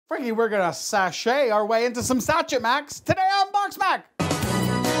Frankie, we're gonna sashay our way into some satchet Macs today on BoxMac.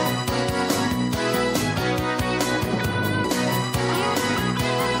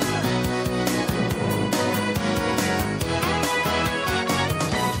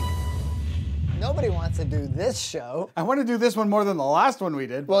 Nobody wants to do this show. I want to do this one more than the last one we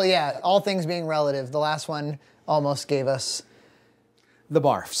did. Well, yeah, all things being relative, the last one almost gave us the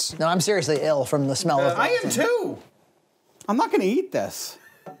barfs. No, I'm seriously ill from the smell of it. I am too. I'm not gonna eat this.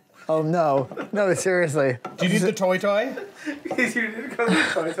 Oh no. No, seriously. Do you need the toy? You did call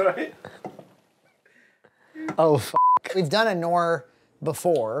the toy. Oh, f***. We've done a Knorr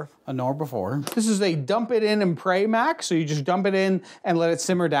before. A Knorr before. This is a dump it in and pray Mac, so you just dump it in and let it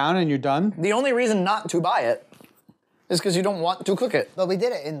simmer down and you're done. The only reason not to buy it is because you don't want to cook it. But we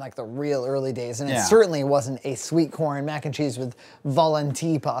did it in like the real early days, and it certainly wasn't a sweet corn mac and cheese with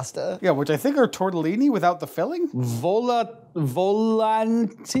volante pasta. Yeah, which I think are tortellini without the filling.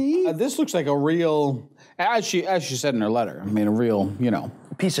 Volante? This looks like a real, as she said in her letter, I mean a real, you know.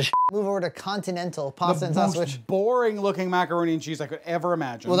 Piece of shit. Move over to continental pasta and sauce, which boring looking macaroni and cheese I could ever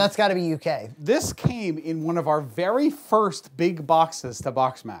imagine. Well, that's gotta be UK. This came in one of our very first big boxes to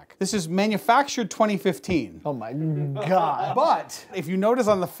BoxMac. This is manufactured 2015. Oh my God. But if you notice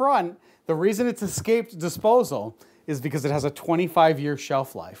on the front, the reason it's escaped disposal is because it has a 25-year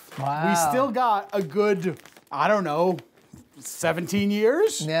shelf life. Wow. We still got a good, I don't know, 17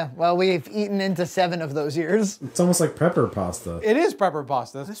 years? Yeah, well, we've eaten into 7 of those years. It's almost like prepper pasta. It is prepper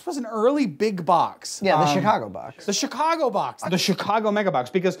pasta. This was an early big box. Yeah, the Chicago box. The Chicago box. The Chicago mega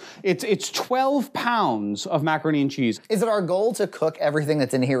box, because it's 12 pounds of macaroni and cheese. Is it our goal to cook everything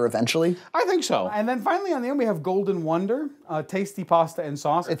that's in here eventually? I think so. And then finally on the end we have Golden Wonder, tasty pasta and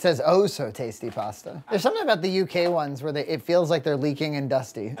sauce. It says, oh, so tasty pasta. There's something about the UK ones where it feels like they're leaking and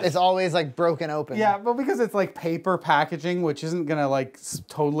dusty. It's always like broken open. Yeah, but because it's like paper packaging, which isn't gonna like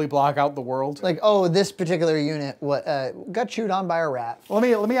totally block out the world. Like, oh, this particular unit got chewed on by a rat. Let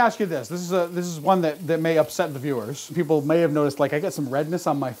me ask you this. This is one that may upset the viewers. People may have noticed, like, I get some redness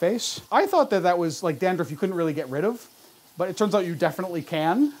on my face. I thought that was like dandruff you couldn't really get rid of, but it turns out you definitely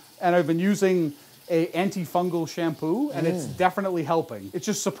can. And I've been using a antifungal shampoo, and it's definitely helping. It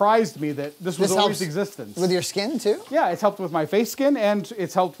just surprised me that this was always existence. With your skin too? Yeah, it's helped with my face skin, and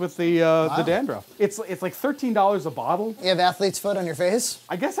it's helped with the dandruff. It's like $13 a bottle. You have athlete's foot on your face?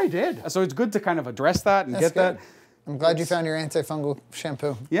 I guess I did. So it's good to kind of address that and get that. I'm glad you found your antifungal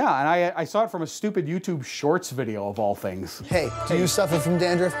shampoo. Yeah, and I saw it from a stupid YouTube Shorts video of all things. Hey, do you suffer from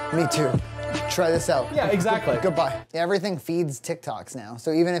dandruff? Me too. Try this out. Yeah, exactly. Goodbye. Yeah, everything feeds TikToks now.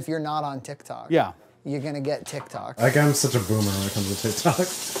 So even if you're not on TikTok, you're gonna get TikTok. Like, I'm such a boomer when it comes to TikTok.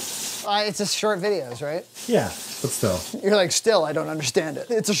 It's just short videos, right? Yeah, but still. You're like, still, I don't understand it.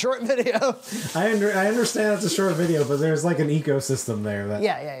 It's a short video. I understand it's a short video, but there's like an ecosystem there. That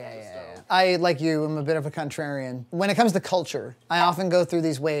Yeah. I, like you, am a bit of a contrarian. When it comes to culture, I often go through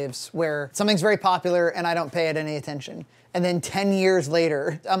these waves where something's very popular and I don't pay it any attention. And then 10 years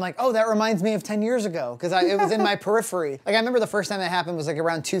later, I'm like, oh, that reminds me of 10 years ago, because it was in my periphery. Like, I remember the first time that happened was like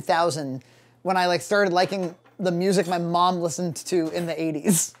around 2000, when I like started liking the music my mom listened to in the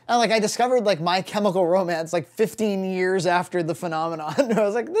 80s. And like I discovered like My Chemical Romance like 15 years after the phenomenon. I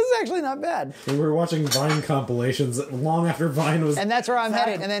was like, this is actually not bad. We were watching Vine compilations long after Vine was... And that's where I'm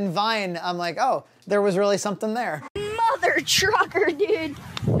headed. And then Vine, I'm like, oh, there was really something there. Mother trucker, dude.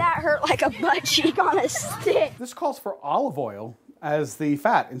 That hurt like a butt cheek on a stick. This calls for olive oil as the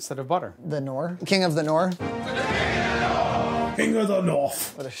fat instead of butter. The Knorr? King of the Knorr? King of the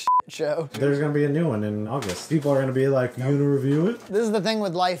North. What a shit show. There's gonna be a new one in August. People are gonna be like, you gonna review it? This is the thing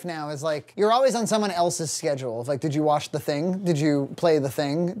with life now, is like, you're always on someone else's schedule. Like, did you watch The Thing? Did you play The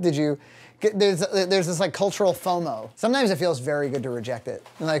Thing? Did you... There's this like cultural FOMO. Sometimes it feels very good to reject it.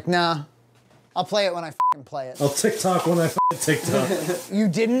 I'm like, nah, I'll play it when I f***ing play it. I'll TikTok when I f***ing TikTok. You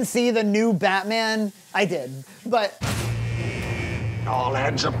didn't see the new Batman? I did, but... All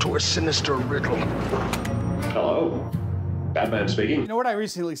adds up to a sinister riddle. Hello. Batman speaking. You know what I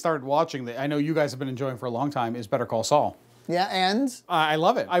recently started watching that I know you guys have been enjoying for a long time is Better Call Saul. Yeah, and? I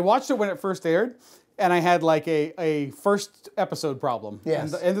love it. I watched it when it first aired, and I had like a first episode problem. Yes.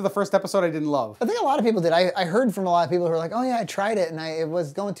 And the end of the first episode I didn't love. I think a lot of people did. I heard from a lot of people who were like, oh yeah, I tried it and it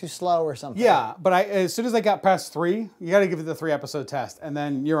was going too slow or something. Yeah, but as soon as I got past 3, you gotta give it the 3-episode test, and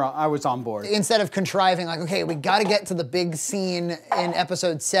then I was on board. Instead of contriving like, okay, we gotta get to the big scene in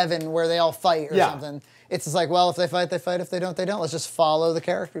episode 7 where they all fight or something. It's just like, well, if they fight, they fight. If they don't, they don't. Let's just follow the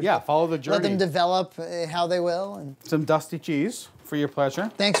characters. Yeah, follow the journey. Let them develop how they will. And some dusty cheese for your pleasure.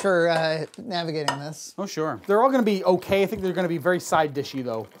 Thanks for navigating this. Oh, sure. They're all going to be okay. I think they're going to be very side dishy,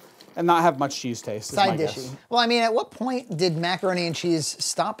 though. and not have much cheese taste. Side dishy. Well, I mean, at what point did macaroni and cheese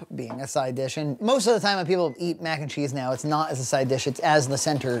stop being a side dish? And most of the time when people eat mac and cheese now, it's not as a side dish, it's as the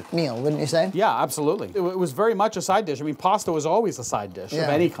center meal, wouldn't you say? Yeah, absolutely. It was very much a side dish. I mean, pasta was always a side dish of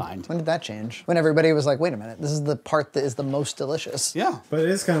any kind. When did that change? When everybody was like, wait a minute, this is the part that is the most delicious. Yeah. But it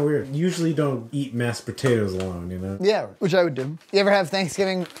is kind of weird. Usually don't eat mashed potatoes alone, you know? Yeah, which I would do. You ever have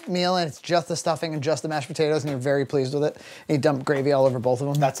Thanksgiving meal and it's just the stuffing and just the mashed potatoes and you're very pleased with it, and you dump gravy all over both of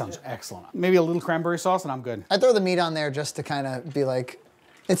them? That sounds excellent. Maybe a little cranberry sauce and I'm good. I throw the meat on there just to kind of be like,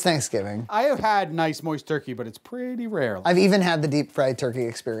 it's Thanksgiving. I have had nice moist turkey, but it's pretty rare. I've even had the deep fried turkey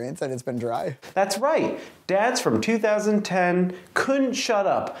experience and it's been dry. That's right. Dads from 2010 couldn't shut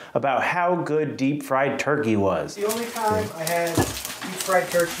up about how good deep fried turkey was. The only time I had deep fried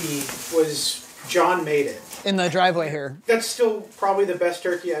turkey was John made it. In the driveway here. That's still probably the best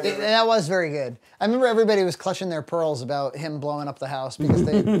turkey I've ever had. That was very good. I remember everybody was clutching their pearls about him blowing up the house because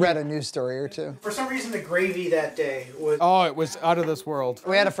they read a news story or two. For some reason, the gravy that day was... Oh, it was out of this world.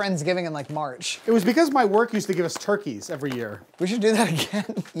 We had a Friendsgiving in like March. It was because my work used to give us turkeys every year. We should do that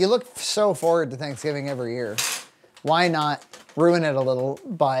again. You look so forward to Thanksgiving every year. Why not ruin it a little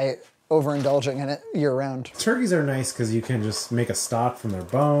by overindulging in it year-round? Turkeys are nice because you can just make a stock from their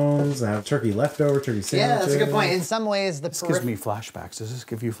bones, have turkey leftover, turkey sandwiches. Yeah, that's a good point. In some ways, This gives me flashbacks. Does this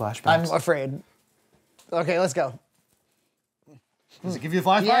give you flashbacks? I'm afraid. Okay, let's go. Does it give you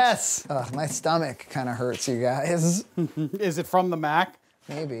flashbacks? Yes. Ugh, my stomach kind of hurts, you guys. Is it from the Mac?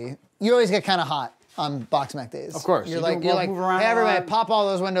 Maybe. You always get kind of hot on BoxMac days. Of course. You're like, hey, everybody, pop all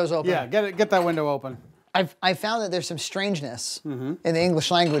those windows open. Yeah, get that window open. I found that there's some strangeness in the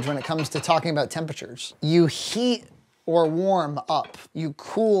English language when it comes to talking about temperatures. You heat or warm up. You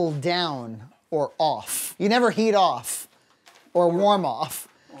cool down or off. You never heat off or warm off.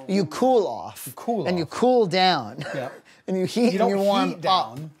 You cool off. And you cool down. Yeah. And you heat and you warm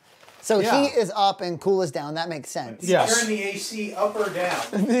up. So Yeah. heat is up and cool is down. That makes sense. Yes. Turn the AC up or down.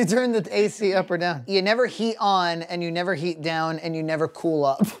 You turn the AC up or down. You never heat on and you never heat down and you never cool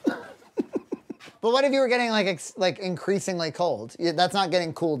up. But what if you were getting like increasingly cold? That's not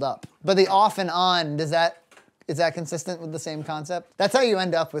getting cooled up. But the off and on, is that consistent with the same concept? That's how you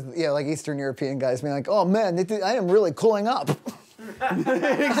end up with like Eastern European guys being like, oh man, I am really cooling up.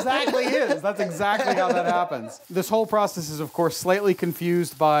 It exactly is. That's exactly how that happens. This whole process is, of course, slightly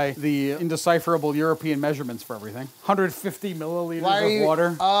confused by the indecipherable European measurements for everything. 150 milliliters of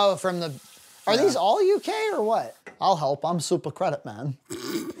water. Oh, from the... Are these all UK or what? I'll help. I'm Super Credit Man.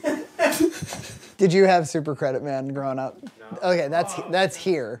 Did you have Super Credit Man growing up? No. Okay, that's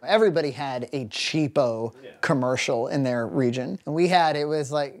here. Everybody had a cheapo commercial in their region. And it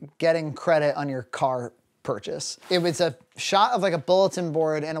was like getting credit on your car purchase. It was a shot of like a bulletin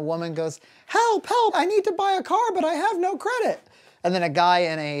board and a woman goes, help, help, I need to buy a car, but I have no credit. And then a guy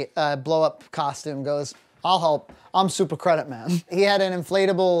in a blow-up costume goes, I'll help, I'm Super Credit Man. He had an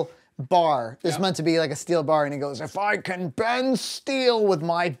inflatable bar. This meant to be like a steel bar, and he goes, if I can bend steel with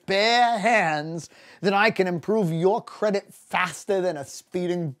my bare hands, then I can improve your credit faster than a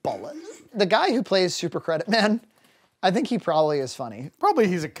speeding bullet. The guy who plays Super Credit Man, I think he probably is funny. Probably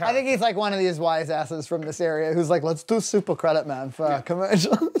he's a character. I think he's like one of these wise asses from this area who's like, let's do Super Credit Man for a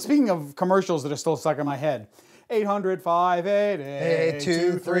commercial. Speaking of commercials that are still stuck in my head,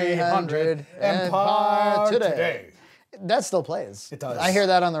 800-588-2300 Empire today. That still plays. It does. I hear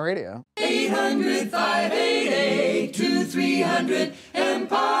that on the radio. 800-588-2300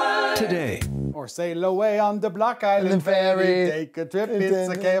 Empire Today. Or sail away on the Block Island Ferry. Take a trip, it's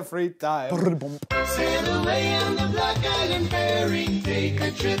a carefree time. Sail away on the Block Island Ferry. Take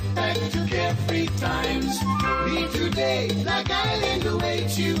a trip back to carefree times. Leave today, Block Island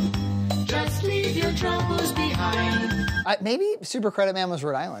awaits you. Just leave your troubles behind. Maybe Super Credit Man was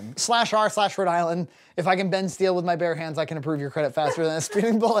Rhode Island. /R/Rhode Island. If I can bend steel with my bare hands, I can improve your credit faster than a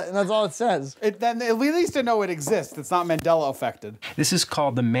speeding bullet. And that's all it says. Then at least to know it exists. It's not Mandela affected. This is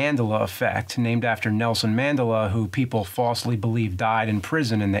called the Mandela effect, named after Nelson Mandela, who people falsely believe died in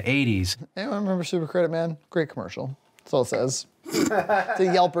prison in the 80s. Anyone remember Super Credit Man? Great commercial. That's all it says. It's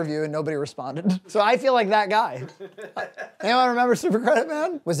a Yelp review and nobody responded. So I feel like that guy. Anyone remember Super Credit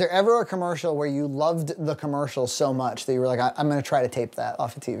Man? Was there ever a commercial where you loved the commercial so much that you were like, I'm gonna try to tape that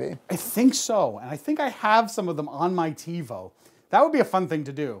off of TV? I think so, and I think I have some of them on my TiVo. That would be a fun thing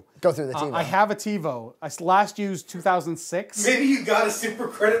to do. Go through the TiVo. I have a TiVo. I last used 2006. Maybe you got a Super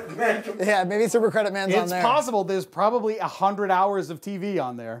Credit Man. Yeah, maybe Super Credit Man's on there. It's possible. There's probably 100 hours of TV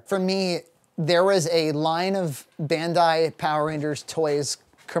on there. For me, there was a line of Bandai Power Rangers toys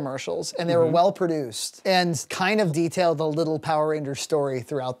commercials, and they were well produced and kind of detailed the little Power Ranger story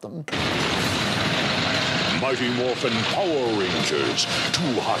throughout them. Mighty Morphin Power Rangers,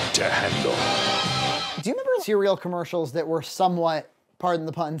 too hot to handle. Do you remember cereal commercials that were somewhat, pardon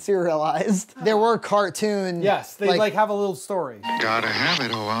the pun, serialized? There were cartoon. Yes, they like have a little story. Gotta have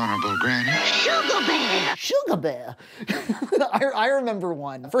it, oh honorable granny. Sugar Bear! Sugar Bear! I remember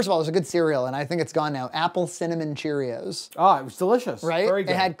one. First of all, it was a good cereal, and I think it's gone now. Apple Cinnamon Cheerios. Ah, it was delicious. Right? Very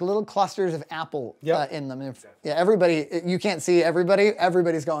good. It had little clusters of apple in them. Yeah, everybody, you can't see everybody.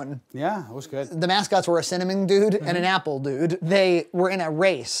 Everybody's going. Yeah, it was good. The mascots were a cinnamon dude and an apple dude. They were in a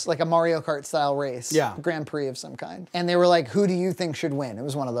race, like a Mario Kart style race. Yeah. Grand Prix of some kind. And they were like, who do you think should win? It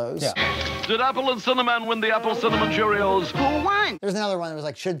was one of those. Yeah. Did Apple and Cinnamon win the Apple Cinnamon Cheerios? Who won? There's another one that was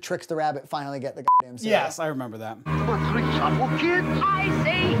like, should Trix the Rabbit finally get the goddamn cereal? Yes, I remember that. But Trix Apple Kids? I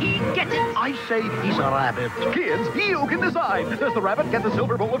say he gets it. I say he's a rabbit. Kids, you can decide. Does the rabbit get the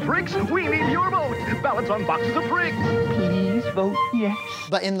silver bowl of Trix? We need your vote. Ballots on boxes of Trix. Please vote yes.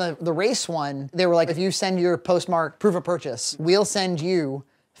 But in the race one, they were like, if you send your postmark proof of purchase, we'll send you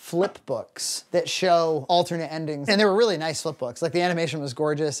flip books that show alternate endings. And they were really nice flip books. Like the animation was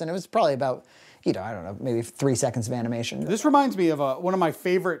gorgeous, and it was probably about, you know, I don't know, maybe 3 seconds of animation. This reminds me of one of my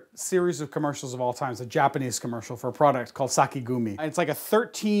favorite series of commercials of all time. It's a Japanese commercial for a product called Sakigumi. It's like a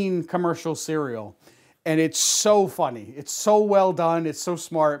 13 commercial serial. And it's so funny. It's so well done. It's so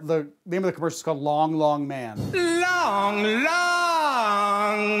smart. The name of the commercial is called Long, Long Man. Long,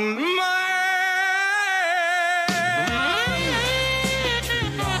 long man.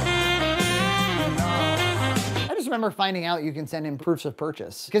 I just remember finding out you can send in proofs of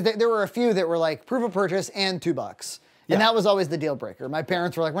purchase. Because there were a few that were like, proof of purchase and $2. And that was always the deal breaker. My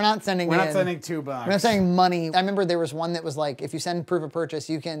parents were like, we're not sending $2. We're not sending money. I remember there was one that was like, if you send proof of purchase,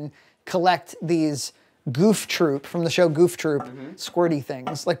 you can collect these Goof Troop, from the show Goof Troop, squirty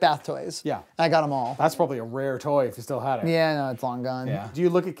things, like bath toys. Yeah. And I got them all. That's probably a rare toy if you still had it. Yeah, no, it's long gone. Yeah. Do you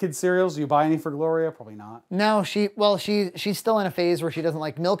look at kids' cereals? Do you buy any for Gloria? Probably not. No, she's still in a phase where she doesn't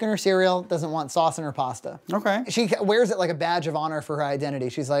like milk in her cereal, doesn't want sauce in her pasta. Okay. She wears it like a badge of honor for her identity.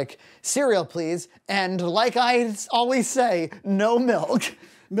 She's like, cereal, please. And like I always say, no milk.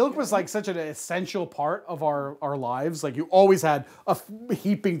 Milk was like such an essential part of our lives. Like you always had a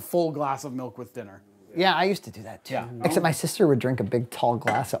heaping full glass of milk with dinner. Yeah, I used to do that too. Yeah. Except my sister would drink a big tall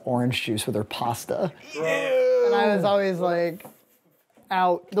glass of orange juice with her pasta. Ew. And I was always like,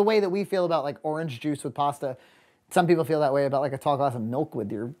 out. The way that we feel about like orange juice with pasta, some people feel that way about like a tall glass of milk with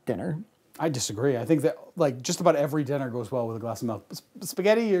your dinner. I disagree. I think that like just about every dinner goes well with a glass of milk.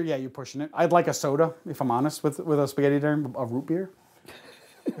 Spaghetti, you're pushing it. I'd like a soda, if I'm honest, with a spaghetti dinner, a root beer.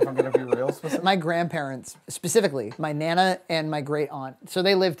 If I'm gonna be real specific. My grandparents, specifically, my Nana and my great aunt, so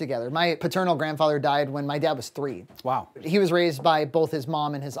they lived together. My paternal grandfather died when my dad was 3. Wow. He was raised by both his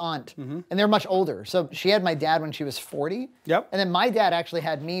mom and his aunt, and they're much older. So she had my dad when she was 40. Yep. And then my dad actually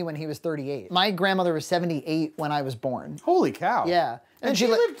had me when he was 38. My grandmother was 78 when I was born. Holy cow. Yeah. And she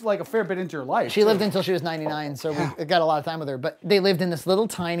lived like a fair bit into your life. She lived until she was 99, so we got a lot of time with her. But they lived in this little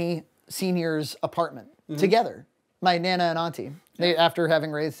tiny seniors apartment together. My Nana and Auntie. They, after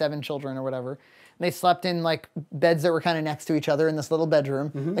having raised 7 children or whatever, they slept in like beds that were kind of next to each other in this little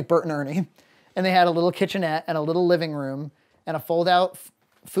bedroom, like Bert and Ernie. And they had a little kitchenette and a little living room and a fold-out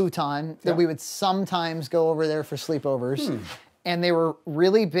futon that we would sometimes go over there for sleepovers. And they were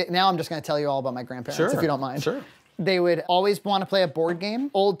really big. Now I'm just going to tell you all about my grandparents, if you don't mind. Sure. They would always want to play a board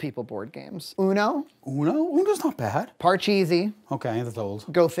game, old people board games. Uno. Uno's not bad. Parcheesi. Okay, that's old.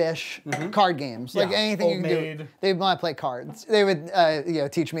 Go Fish. Card games. Like anything you can do. They'd want to play cards. They would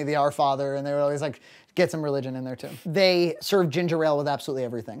teach me the Our Father, and they would always like get some religion in there too. They served ginger ale with absolutely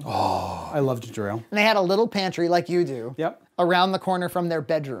everything. Oh, I love ginger ale. And they had a little pantry like you do. Yep. Around the corner from their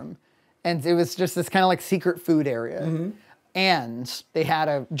bedroom. And it was just this kind of like secret food area. And they had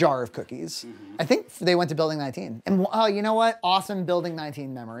a jar of cookies. I think they went to Building 19. And you know what? Awesome Building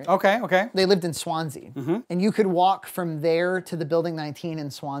 19 memory. Okay, okay. They lived in Swansea. And you could walk from there to the Building 19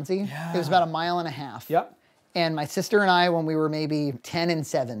 in Swansea. It was about 1.5 miles. Yep. And my sister and I, when we were maybe 10 and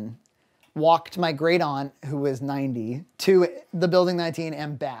 7, walked my great aunt, who was 90, to the Building 19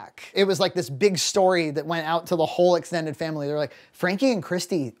 and back. It was like this big story that went out to the whole extended family. They're like, Frankie and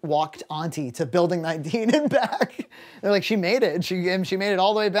Christy walked Auntie to Building 19 and back. They're like, she made it. She made it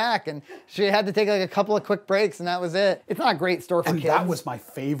all the way back, and she had to take like a couple of quick breaks, and that was it. It's not a great store for kids. And that was my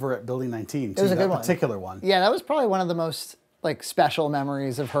favorite Building 19, too. It was a good one. That particular one. Yeah, that was probably one of the most like special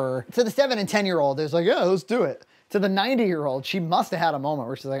memories of her. To the 7 and 10-year-old, it was like, yeah, let's do it. To the 90-year-old, she must have had a moment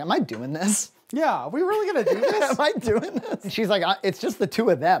where she's like, am I doing this? Yeah, are we really gonna do this? Am I doing this? She's like, it's just the two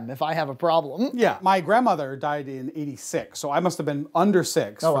of them if I have a problem. Yeah, my grandmother died in '86, so I must have been under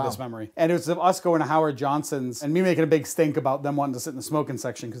 6 for this memory. And it was of us going to Howard Johnson's and me making a big stink about them wanting to sit in the smoking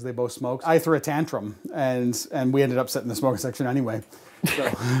section because they both smoked. I threw a tantrum, and we ended up sitting in the smoking section anyway.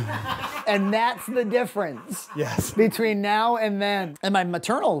 So. And that's the difference between now and then. And my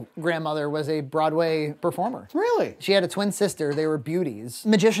maternal grandmother was a Broadway performer. Really? She had a twin sister. They were beauties.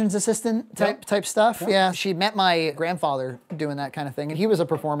 Magician's assistant type stuff. Yeah. She met my grandfather doing that kind of thing. And he was a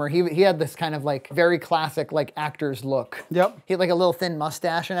performer. He had this kind of like very classic like actor's look. Yep. He had like a little thin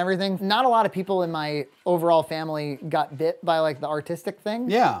mustache and everything. Not a lot of people in my overall family got bit by like the artistic thing.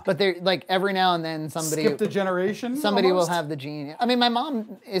 Yeah. But they're like every now and then somebody... Skipped a generation Somebody almost? will have the gene. I mean, my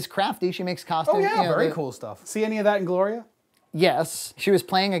mom is crafty. She makes costumes. Oh yeah, very cool stuff. See any of that in Gloria? Yes. She was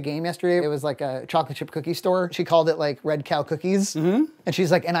playing a game yesterday. It was like a chocolate chip cookie store. She called it like Red Cow Cookies. And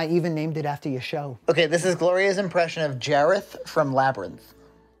she's like, and I even named it after your show. Okay, this is Gloria's impression of Jareth from Labyrinth.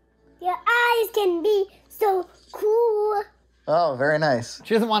 Your eyes can be so cool. Oh, very nice.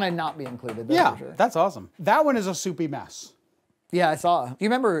 She doesn't want to not be included. Yeah, that's awesome. That one is a soupy mess. Yeah, I saw. You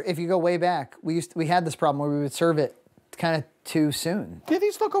remember, if you go way back, we had this problem where we would serve it kind of too soon. Yeah,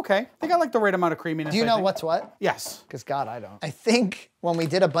 these look okay. They got like the right amount of creaminess. Do you know what's what? Yes. Because God, I don't. I think when we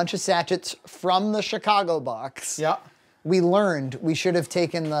did a bunch of sachets from the Chicago box, we learned we should have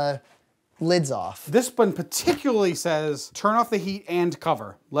taken the lids off. This one particularly says, turn off the heat and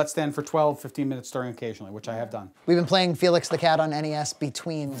cover. Let stand for 12, 15 minutes stirring occasionally, which I have done. We've been playing Felix the Cat on NES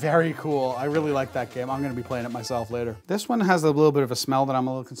between. Very cool. I really like that game. I'm gonna be playing it myself later. This one has a little bit of a smell that I'm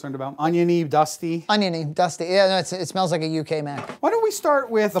a little concerned about. Oniony, dusty. Oniony, dusty. Yeah, no, it smells like a UK Mac. Why don't we start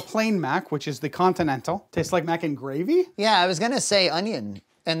with the plain Mac, which is the Continental. Tastes like mac and gravy. Yeah, I was gonna say onion.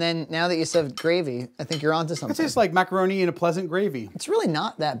 And then now that you said gravy, I think you're onto something. It tastes like macaroni in a pleasant gravy. It's really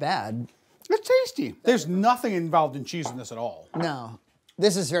not that bad. It's tasty. There's nothing involved in cheese in this at all. No.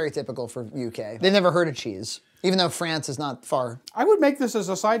 This is very typical for UK. They've never heard of cheese, even though France is not far. I would make this as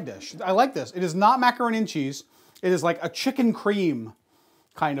a side dish. I like this. It is not macaroni and cheese. It is like a chicken cream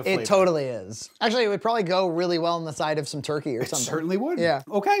kind of flavor. It totally is. Actually, it would probably go really well on the side of some turkey or something. It certainly would. Yeah.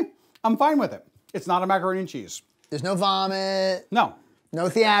 Okay, I'm fine with it. It's not a macaroni and cheese. There's no vomit. No. No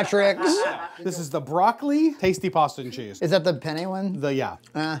theatrics. This is the broccoli tasty pasta and cheese. Is that the penne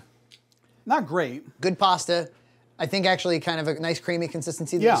one? Not great. Good pasta. I think actually kind of a nice creamy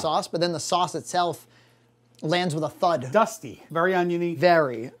consistency to the sauce, but then the sauce itself lands with a thud. Dusty, very oniony.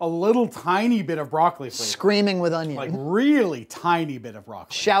 Very. A little tiny bit of broccoli flavor. Screaming with onion. Like really tiny bit of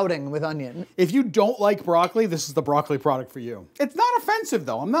broccoli. Shouting with onion. If you don't like broccoli, this is the broccoli product for you. It's not offensive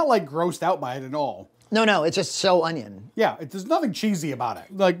though. I'm not like grossed out by it at all. No, it's just so onion. Yeah, there's nothing cheesy about it.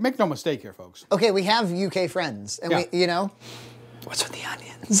 Like, make no mistake here, folks. Okay, we have UK friends, and we, you know, what's with the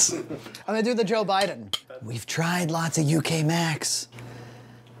onions? I'm gonna do the Joe Biden. We've tried lots of UK Macs.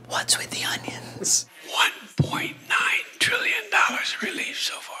 What's with the onions? $1.9 trillion relief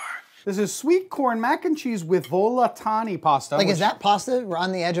so far. This is sweet corn mac and cheese with volatani pasta. Like, is that pasta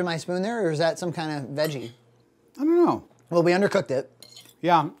on the edge of my spoon there, or is that some kind of veggie? I don't know. Well, we undercooked it.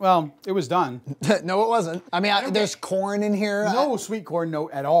 Yeah, well, it was done. No, it wasn't. I mean, there's corn in here. No sweet corn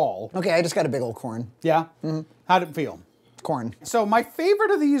note at all. Okay, I just got a big old corn. Yeah? How'd it feel? Corn. So my favorite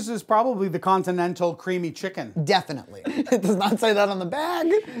of these is probably the Continental Creamy Chicken. Definitely. It does not say that on the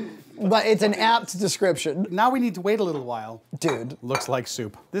bag, but it's an apt description. Now we need to wait a little while. Dude. Looks like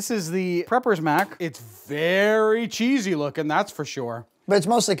soup. This is the Prepper's Mac. It's very cheesy looking, that's for sure. But it's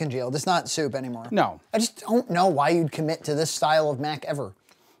mostly congealed. It's not soup anymore. No. I just don't know why you'd commit to this style of mac ever.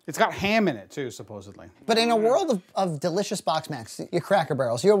 It's got ham in it too, supposedly. But in a world of delicious BoxMacs, your Cracker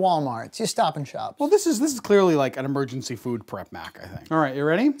Barrels, your Walmarts, your Stop and Shops. Well, this is clearly like an emergency food prep Mac, I think. All right, you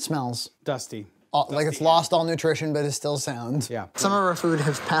ready? Smells. Dusty. Like it's lost all nutrition, but it's still sound. Yeah. Some of our food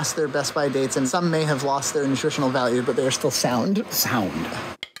have passed their best by dates, and some may have lost their nutritional value, but they're still sound. Sound.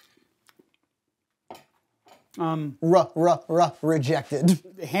 Rejected.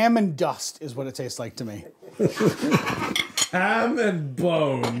 Ham and dust is what it tastes like to me. Ham and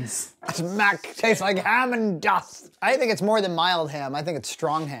bones. This mac tastes like ham and dust. I think it's more than mild ham. I think it's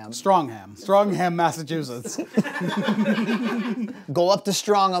strong ham. Strong ham. Strong ham, Massachusetts. Go up to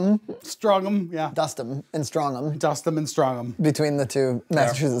Strongham. Strongham, yeah. Dust them and Strongham. Dust them and Strongham. Between the two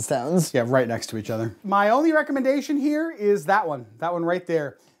Massachusetts towns. Yeah, right next to each other. My only recommendation here is that one. That one right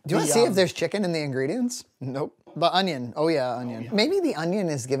there. Do you want to see if there's chicken in the ingredients? Nope. But onion. Oh yeah, onion. Maybe the onion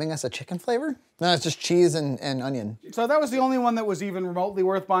is giving us a chicken flavor? No, it's just cheese and onion. So that was the only one that was even remotely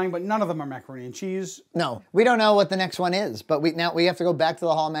worth buying, but none of them are macaroni and cheese. No, we don't know what the next one is, but we have to go back to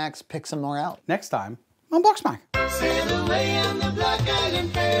the Hall Macs, pick some more out. Next time, on BoxMac. Sail away on the Black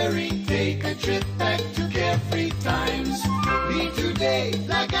Island Ferry. Take a trip back to carefree times. Leave today,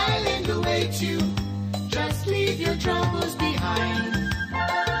 Black Island awaits you. Just leave your troubles behind.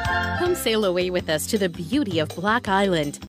 Come sail away with us to the beauty of Black Island.